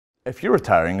If you're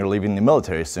retiring or leaving the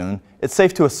military soon, it's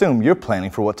safe to assume you're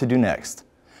planning for what to do next.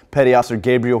 Petty Officer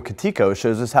Gabriel Katico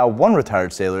shows us how one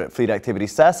retired sailor at Fleet Activity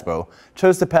Sasebo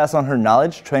chose to pass on her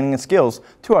knowledge, training, and skills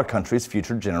to our country's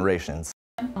future generations.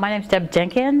 My name is Debra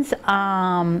Jenkins.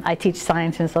 I teach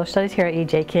science and social studies here at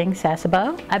E.J. King,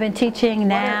 Sasebo. I've been teaching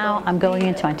now, I'm going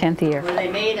into my 10th year.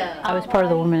 I was part of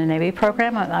the Women in the Navy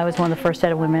program. I was one of the first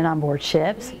set of women on board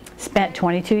ships. Spent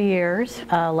 22 years,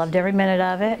 loved every minute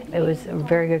of it. It was a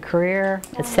very good career.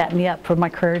 It set me up for my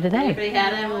career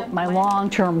today. My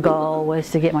long-term goal was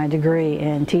to get my degree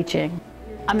in teaching.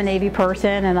 I'm a Navy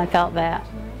person, and I felt that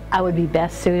I would be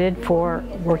best suited for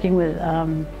working with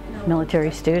military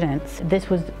students. This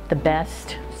was the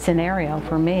best scenario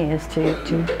for me, is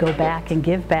to go back and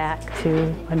give back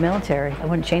to my military. I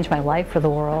wouldn't change my life for the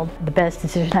world. The best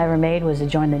decision I ever made was to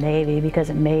join the Navy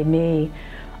because it made me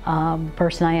the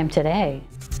person I am today.